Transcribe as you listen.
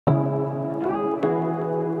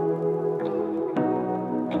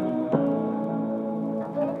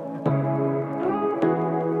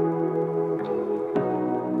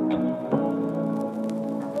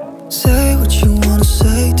what you wanna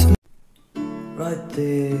say to me. Right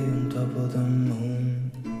there on top of the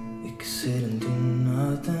moon, we could sit and do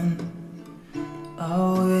nothing. I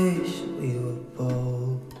wish we were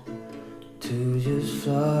bold to just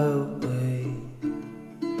fly away.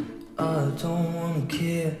 I don't wanna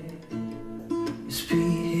care, just be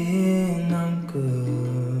here and I'm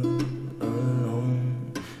good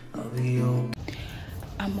alone. I'll be okay.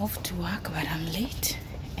 I'm off to work, but I'm late,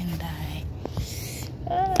 and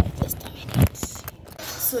just a minute.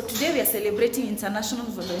 So today we are celebrating International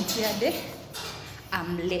Volunteer Day.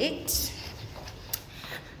 I'm late.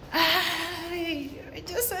 I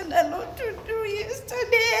just had a lot to do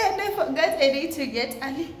yesterday and I forgot I need to get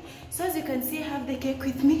early. So as you can see, I have the cake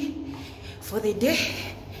with me for the day.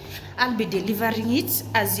 I'll be delivering it.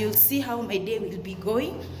 As you'll see how my day will be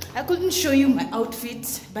going. I couldn't show you my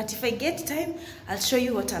outfit, but if I get time, I'll show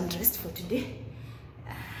you what I'm dressed for today.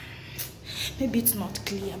 Maybe it's not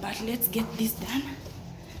clear, but let's get this done.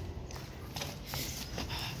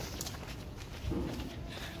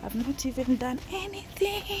 I've not even done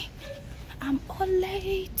anything. I'm all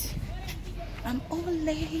late. I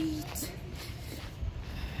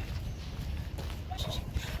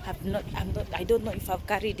don't know if I've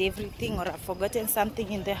carried everything or I've forgotten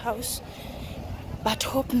something in the house, but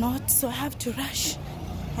hope not. So I have to rush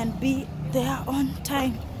and be there on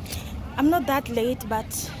time. I'm not that late,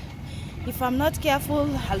 but if I'm not careful,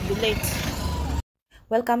 I'll be late.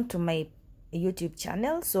 Welcome to my YouTube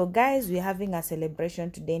channel. So guys, we're having a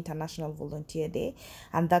celebration today, International Volunteer Day,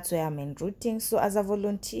 and that's where I'm en routing. So as a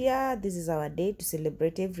volunteer, this is our day to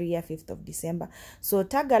celebrate every year, 5th of December. So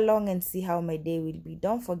tag along and see how my day will be.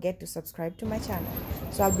 Don't forget to subscribe to my channel.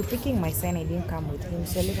 So I'll be picking my son. I didn't come with him,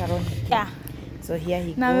 so later on he came. So here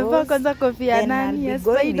he goes. Then I'll be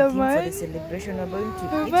going with him for the celebration. We're going to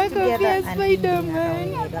eat together, and I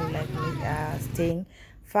don't like me staying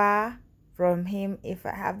far from him if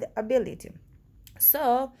I have the ability.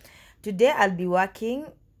 So today I'll be working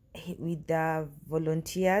with the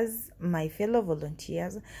volunteers, my fellow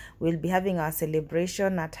volunteers. We'll be having our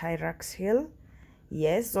celebration at Hyrax Hill.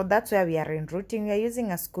 Yes, so that's where we are en routing. We are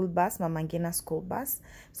using a school bus, Mama Ngina school bus.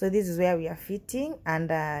 So this is where we are fitting, and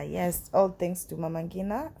yes, all thanks to Mama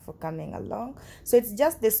Ngina for coming along. So it's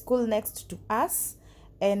just the school next to us,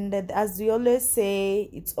 and as we always say,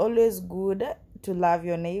 it's always good to love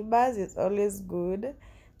your neighbors. It's always good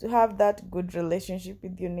to have that good relationship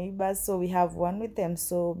with your neighbors. So we have one with them.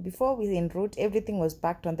 So before we en route, everything was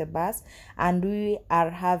packed on the bus, and we are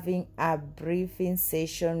having a briefing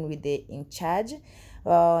session with the in charge.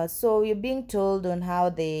 So we're being told on how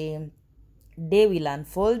the day will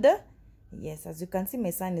unfold. Yes, as you can see, my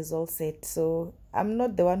son is all set, so I'm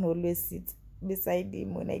not the one who always sits beside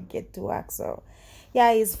him when I get to work. So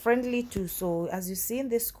yeah, he's friendly too. So as you see,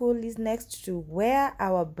 the school is next to where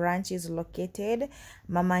our branch is located,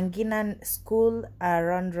 Mama Ngina School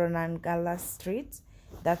around Ronangala Street.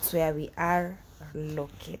 That's where we are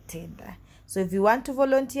located. So if you want to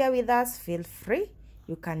volunteer with us, feel free.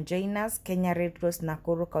 You can join us, Kenya Red Cross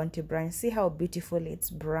Nakuru County branch. See how beautiful it's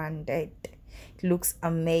branded. It looks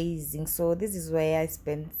amazing. So this is where I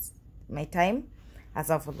spend my time as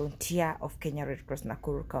a volunteer of Kenya Red Cross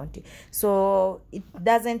Nakuru County. So it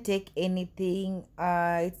doesn't take anything.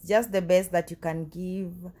 It's just the best that you can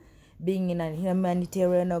give being in a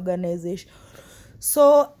humanitarian organization.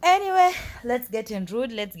 So anyway, let's get en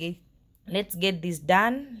route. Let's get this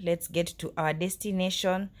done. Let's get to our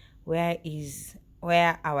destination, where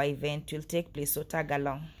our event will take place. So tag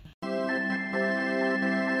along.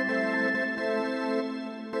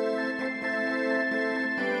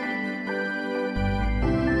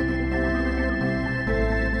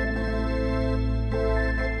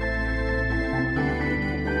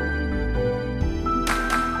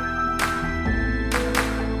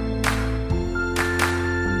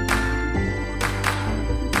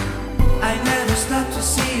 To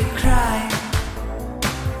see you cry,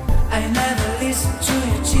 I never listen to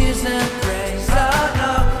your tears and praise. Oh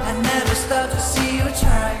no, I never stop to see you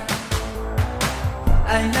try.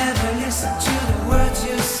 I never listen to the words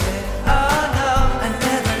you say. Oh no, I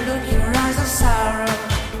never look your eyes of sorrow.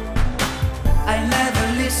 I never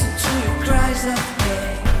listen to your cries of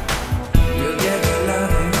pain. You get the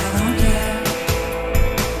love and I don't care.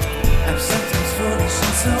 I'm sometimes foolish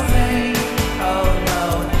and so vain. Oh no,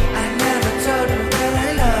 I never told you that I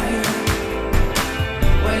love you,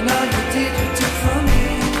 when all you did you took from me.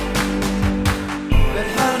 But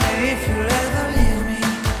honey, if you ever leave me,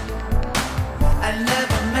 I'll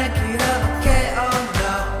never make it okay. Oh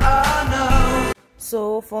no, oh no.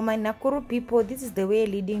 So for my Nakuru people, this is the way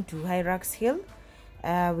leading to Hyrax Hill.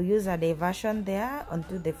 We use a diversion there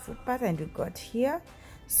onto the footpath, and we got here.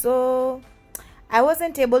 So I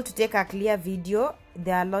wasn't able to take a clear video.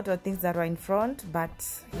 There are a lot of things that were in front, but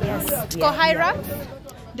yes. Tuko Hyrax,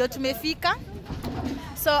 ndio tumefika.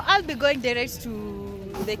 So I'll be going direct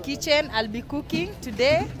to the kitchen. I'll be cooking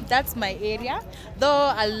today. That's my area,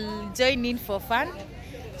 though I'll join in for fun.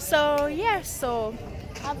 So yeah, so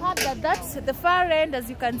I've heard that that's the far end, as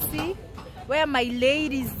you can see, where my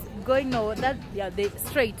lady is going. No, that the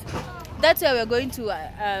straight. That's where we're going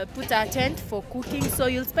to put our tent for cooking. So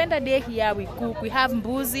you'll spend a day here. We cook. We have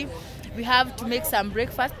mbuzi. We have to make some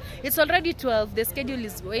breakfast. It's already 12. The schedule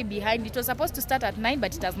is way behind. It was supposed to start at 9,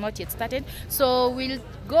 but it has not yet started. So we'll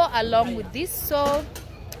go along with this. So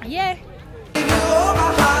yeah.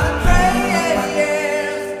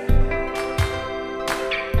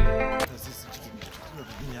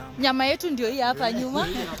 Nyama yetu ndio hii hapa nyuma.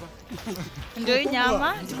 Ndio hii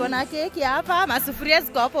nyama. Tuko na keki hapa, masufuria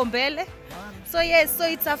ziko hapo mbele. So yes, so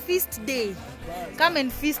it's a feast day. Come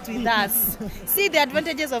and feast with us. See the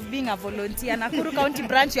advantages of being a volunteer. Nakuru County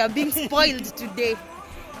branch, you are being spoiled today.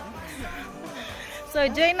 So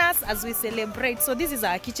join us as we celebrate. So this is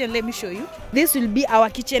our kitchen. Let me show you. This will be our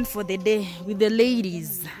kitchen for the day with the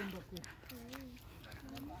ladies.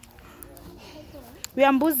 We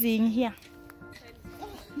are buzzing here.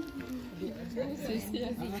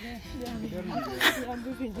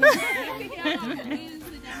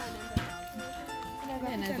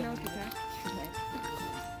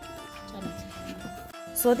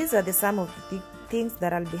 So these are some of the things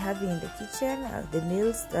that I'll be having in the kitchen, the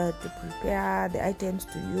meals to prepare, the items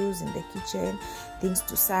to use in the kitchen, things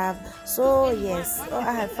to serve. So yes,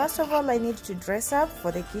 first of all I need to dress up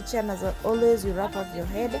for the kitchen. As always, you wrap up your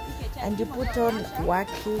head and you put on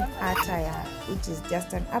working attire, which is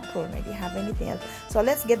just an apron. I didn't have anything else. So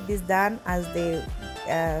let's get this done as the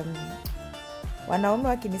wanaume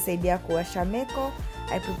wakinisaidia kuwasha meko.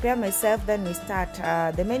 I prepare myself, then we start.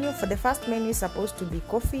 The menu for the first menu is supposed to be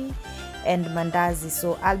coffee and mandazi.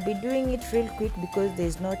 So I'll be doing it real quick because there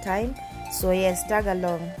is no time. So yes, tag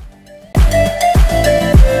along.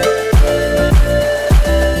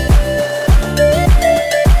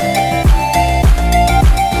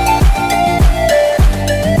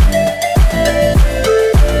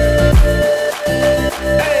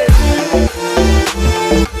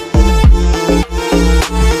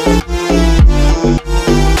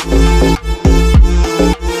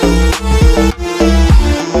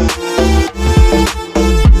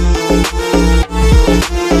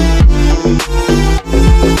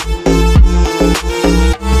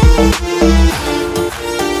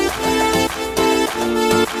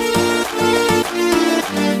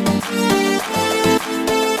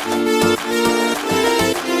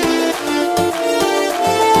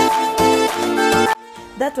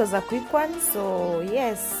 That was a quick one. So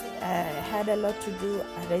yes, I had a lot to do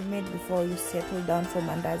arrangement before you settle down for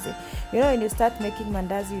mandazi. You know, when you start making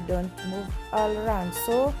mandazi, you don't move all around.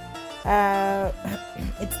 So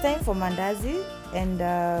it's time for mandazi, and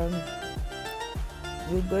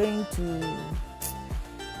we're going to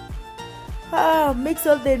mix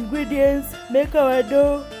all the ingredients, make our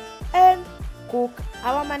dough, and cook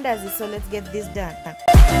our mandazi. So let's get this done.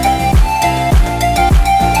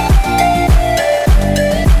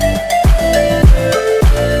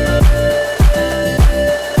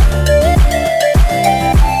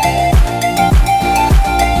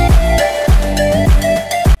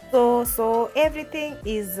 So everything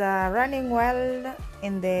is running well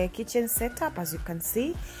in the kitchen setup. As you can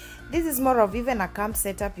see, this is more of even a camp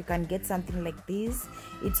setup. You can get something like this.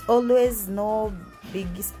 It's always no big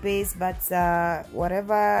space, but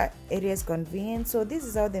whatever area is convenient. So this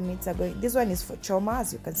is how the meats are going. This one is for choma,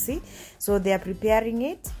 as you can see. So they are preparing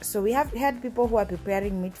it. So we have had people who are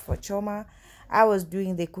preparing meat for choma. I was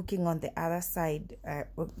doing the cooking on the other side.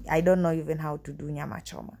 I don't know even how to do nyama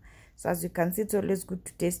choma. So as you can see, it's always good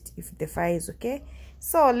to taste if the fire is okay.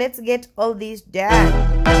 So let's get all this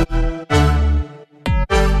done.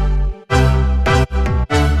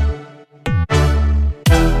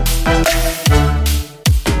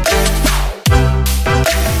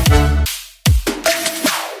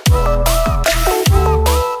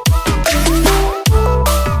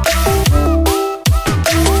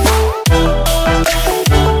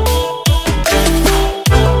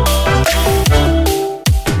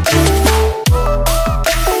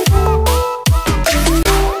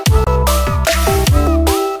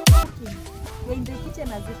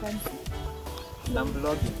 I'm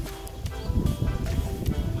vlogging.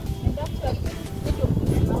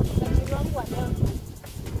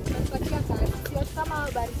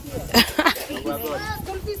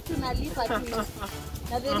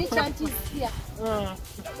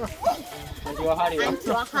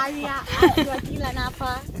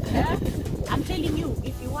 I'm telling you,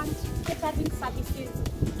 if you want catering services,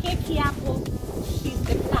 Keki hapo, she's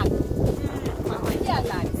the plug. Yeah,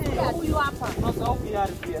 lads. Yeah, who you are?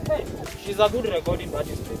 Hey, she's a good recording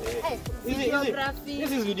artist today. Hey, videography.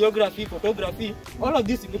 This is videography, photography. All of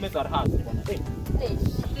these implements are hers. Hey.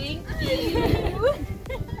 Thank you.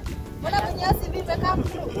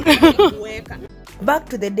 Back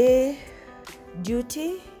to the day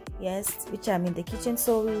duty, yes, which I'm in the kitchen.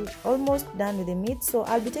 So we're almost done with the meat, so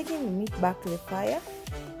I'll be taking the meat back to the fire,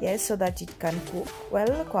 yes, so that it can cook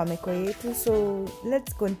well kwa meko yetu. So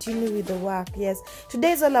let's continue with the work. Yes,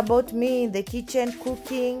 today is all about me in the kitchen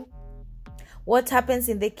cooking, what happens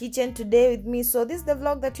in the kitchen today with me. So this is the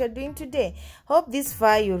vlog that you're doing today. Hope this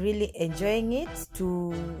far you're really enjoying it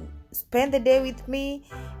to spend the day with me.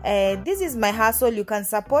 This is my hustle. You can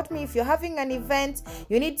support me if you're having an event,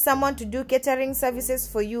 you need someone to do catering services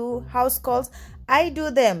for you, house calls, I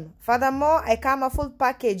do them. Furthermore, I come a full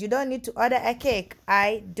package. You don't need to order a cake,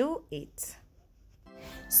 I do it.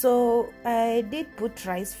 So I did put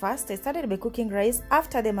rice first. I started by cooking rice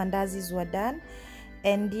after the mandazis were done.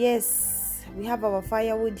 And yes, we have our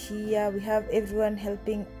firewood here, we have everyone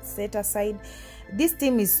helping set aside. This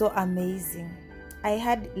team is so amazing. I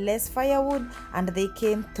had less firewood and they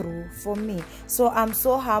came through for me, so I'm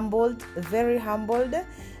so humbled, very humbled.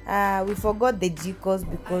 We forgot the jikos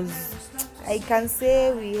because I can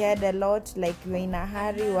say we had a lot, like we were in a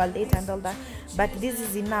hurry, we were late and all that, but this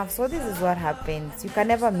is enough. So this is what happens. You can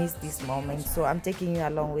never miss this moment, so I'm taking you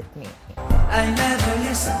along with me. I never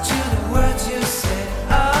listen to the words you say.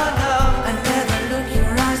 Oh no, I never look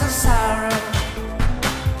your eyes of sorrow.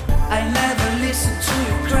 I never listen to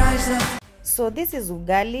your cries of. So this is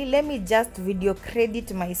ugali. Let me just video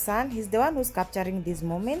credit my son. He's the one who's capturing this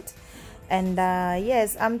moment, and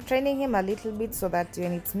yes, I'm training him a little bit so that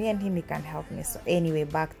when it's me and him, he can help me. So anyway,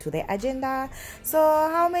 back to the agenda. So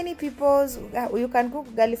how many people you can cook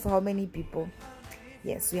ugali for? How many people?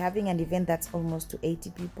 Yes, we're having an event that's almost to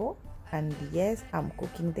 80 people, and yes, I'm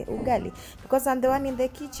cooking the ugali because I'm the one in the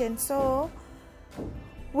kitchen. So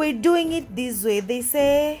we're doing it this way. They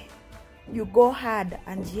say you go hard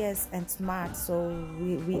and yes and smart, so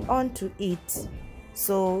we on to it.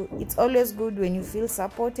 So it's always good when you feel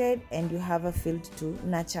supported and you have a field to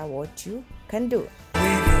nurture what you can do.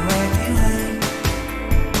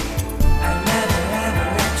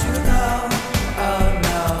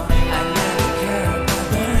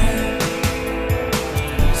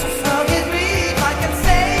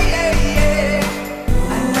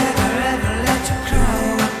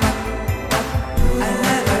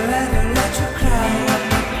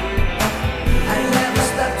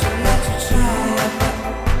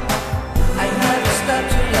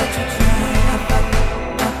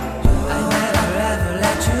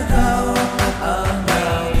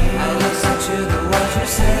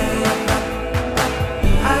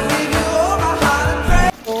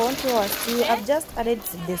 I've just added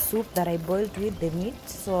the soup that I boiled with the meat,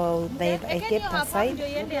 so that I kept aside.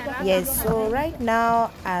 Yes, so right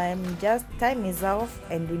now time is off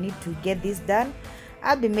and we need to get this done.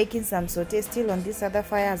 I'll be making some saute still on this other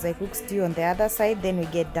fire as I cook stew on the other side, then we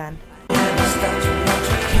get done.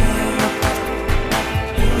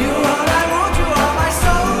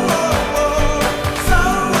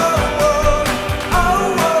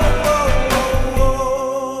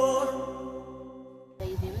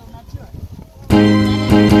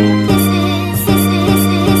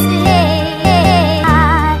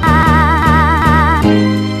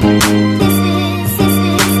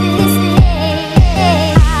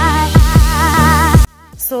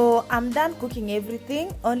 I'm done cooking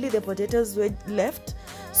everything, only the potatoes were left.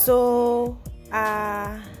 So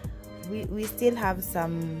we still have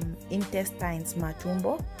some intestines,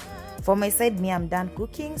 matumbo. For my side, me, I'm done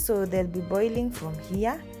cooking, so they'll be boiling from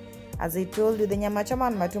here. As I told you, the nyama choma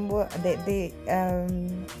and matumbo, the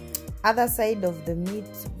other side of the meat,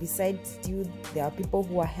 besides stew, there are people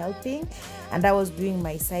who are helping, and I was doing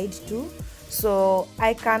my side too. So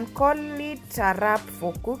I can call it a wrap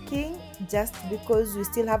for cooking, just because we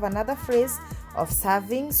still have another phrase of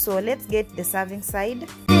serving. So let's get the serving side.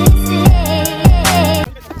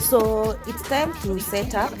 So it's time to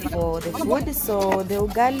set up for the food. So the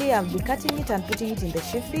ugali, I'll be cutting it and putting it in the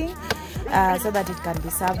chafing so that it can be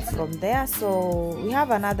served from there. So we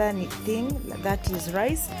have another thing, that is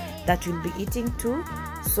rice, that we'll be eating too.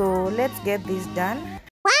 So let's get this done. 1,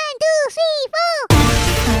 2, 3, 4.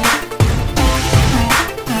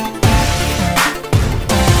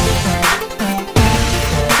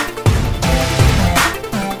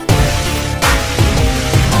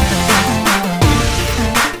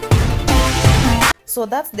 So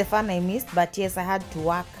that's the fun I missed, but yes, I had to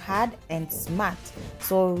work hard and smart.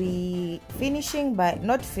 So we finishing, but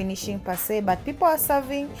not finishing per se, but people are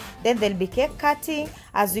serving, then there'll be cake cutting,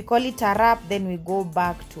 as we call it a wrap, then we go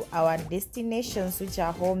back to our destinations, which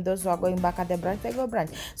are home. Those who are going back at the branch, they go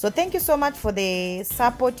branch. So thank you so much for the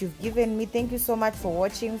support you've given me. Thank you so much for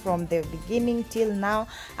watching from the beginning till now.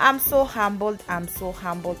 I'm so humbled, I'm so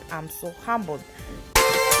humbled, I'm so humbled.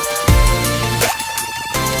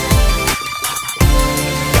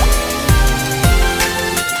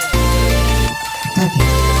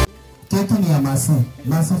 Keki ni ya Masi.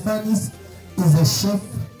 Masi Fanis is a chef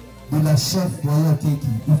de la chef royal keki.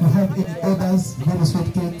 If you have any orders, very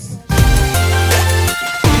sweet cakes.